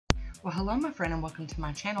Well, hello my friend and welcome to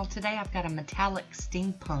my channel. Today I've got a metallic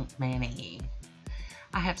steampunk mani.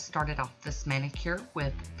 I have started off this manicure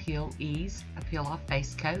with Peel Ease, a peel off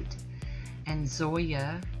base coat, and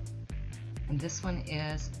Zoya, and this one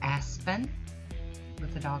is Aspen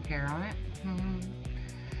with the dog hair on it.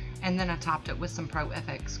 And then I topped it with some Pro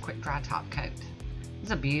FX quick dry top coat. It's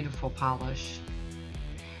a beautiful polish.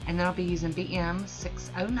 And then I'll be using BM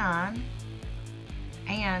 609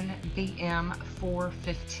 and BM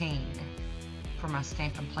 415 for my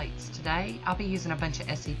Stampin' Plates today. I'll be using a bunch of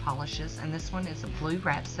SE polishes, and this one is a Blue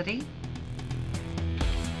Rhapsody.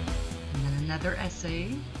 And then another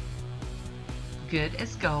SE, Good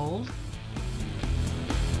as Gold.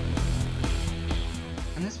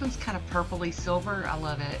 And this one's kind of purpley silver. I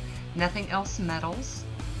love it. Nothing Else Metals.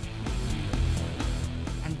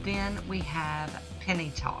 And then we have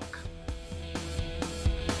Penny Talk.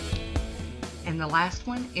 And the last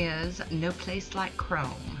one is No Place Like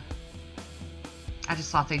Chrome. I just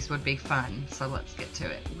thought these would be fun, so let's get to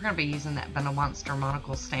it. We're going to be using that Bundle Monster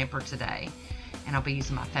Monocle stamper today, and I'll be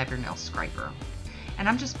using my Faber-Nail scraper. And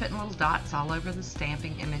I'm just putting little dots all over the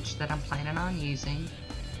stamping image that I'm planning on using.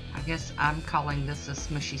 I guess I'm calling this a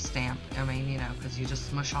smushy stamp. I mean, you know, because you just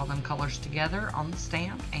smush all them colors together on the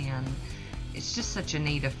stamp, and it's just such a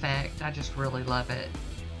neat effect. I just really love it.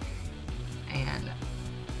 And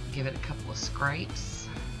give it a couple of scrapes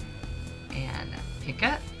and pick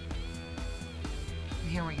up.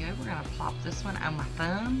 And here we go. We're going to plop this one on my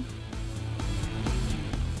thumb.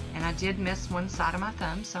 And I did miss one side of my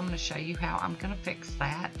thumb, so I'm going to show you how I'm going to fix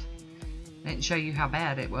that. I didn't show you how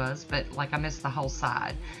bad it was, but like I missed the whole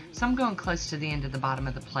side. So I'm going close to the end of the bottom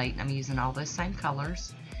of the plate, and I'm using all those same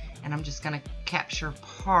colors. And I'm just going to capture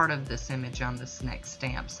part of this image on this next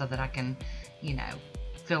stamp so that I can, you know,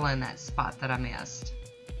 fill in that spot that I missed.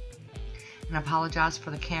 And I apologize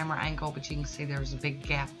for the camera angle, but you can see there's a big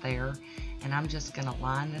gap there. And I'm just going to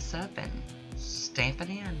line this up and stamp it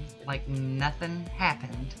in like nothing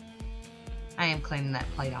happened. I am cleaning that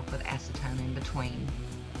plate off with acetone in between.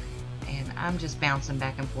 And I'm just bouncing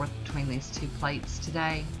back and forth between these two plates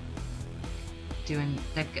today.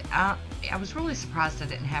 I was really surprised I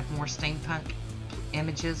didn't have more steampunk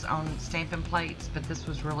images on Stampin' Plates, but this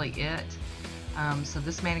was really it. So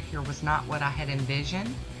this manicure was not what I had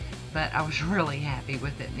envisioned, but I was really happy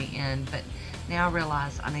with it in the end. But now I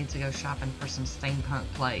realize I need to go shopping for some steampunk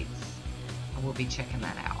plates. I will be checking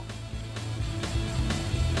that out.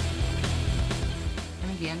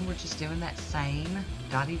 And again, we're just doing that same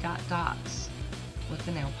dotty dot dots with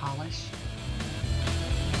the nail polish.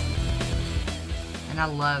 And I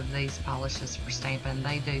love these polishes for stamping.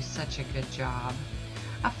 They do such a good job.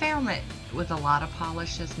 I found that with a lot of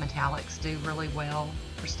polishes, metallics do really well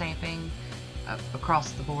for stamping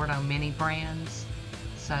across the board on many brands.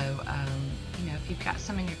 So, you know, if you've got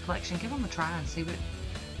some in your collection, give them a try and see what,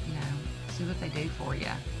 you know, see what they do for you.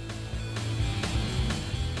 There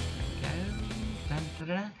we go. Dun, dun,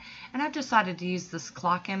 dun. And I've decided to use this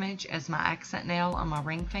clock image as my accent nail on my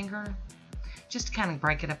ring finger, just to kind of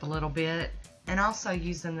break it up a little bit. And also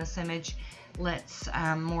using this image lets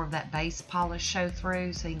more of that base polish show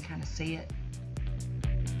through, so you can kind of see it.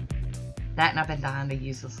 That, and I've been dying to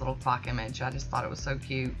use this little clock image. I just thought it was so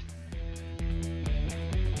cute.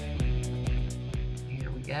 Here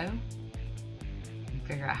we go.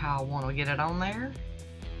 Figure out how I want to get it on there.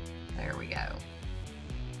 There we go.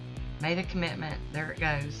 Made a commitment. There it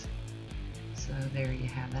goes. So there you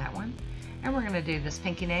have that one. And we're going to do this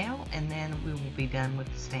pinky nail, and then we will be done with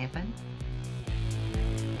the stamping.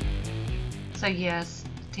 So yes,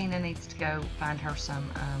 Tina needs to go find her some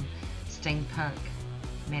steampunk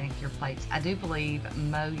manicure plates. I do believe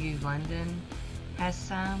MoU London has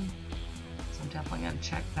some, so I'm definitely going to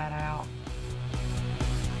check that out.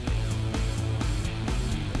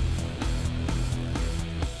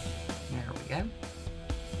 There we go.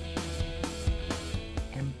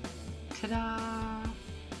 And ta-da!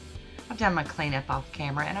 I've done my cleanup off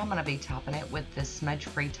camera, and I'm going to be topping it with this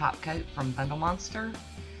smudge-free top coat from Bundle Monster,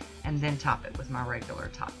 and then top it with my regular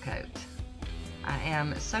top coat. I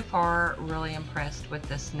am so far really impressed with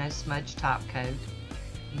this no smudge top coat.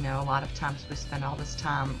 You know, a lot of times we spend all this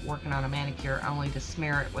time working on a manicure only to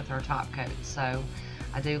smear it with our top coat, so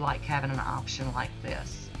I do like having an option like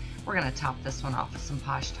this. We're going to top this one off with some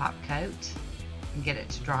Poshe top coat and get it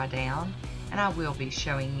to dry down, and I will be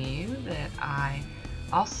showing you that I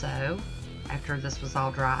also, after this was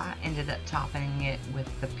all dry, ended up topping it with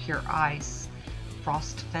the Pure Ice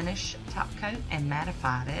Frost Finish top coat and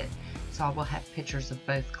mattified it. So I will have pictures of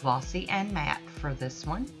both glossy and matte for this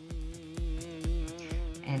one.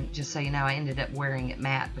 And just so you know, I ended up wearing it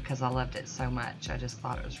matte because I loved it so much. I just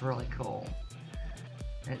thought it was really cool.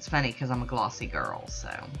 It's funny because I'm a glossy girl, so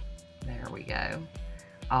there we go.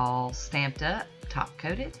 All stamped up, top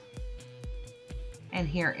coated. And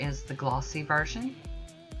here is the glossy version.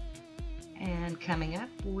 And coming up,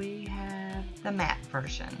 we have the matte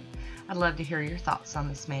version. I'd love to hear your thoughts on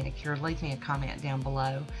this manicure. Leave me a comment down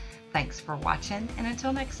below. Thanks for watching, and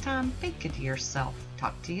until next time, be good to yourself.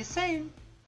 Talk to you soon.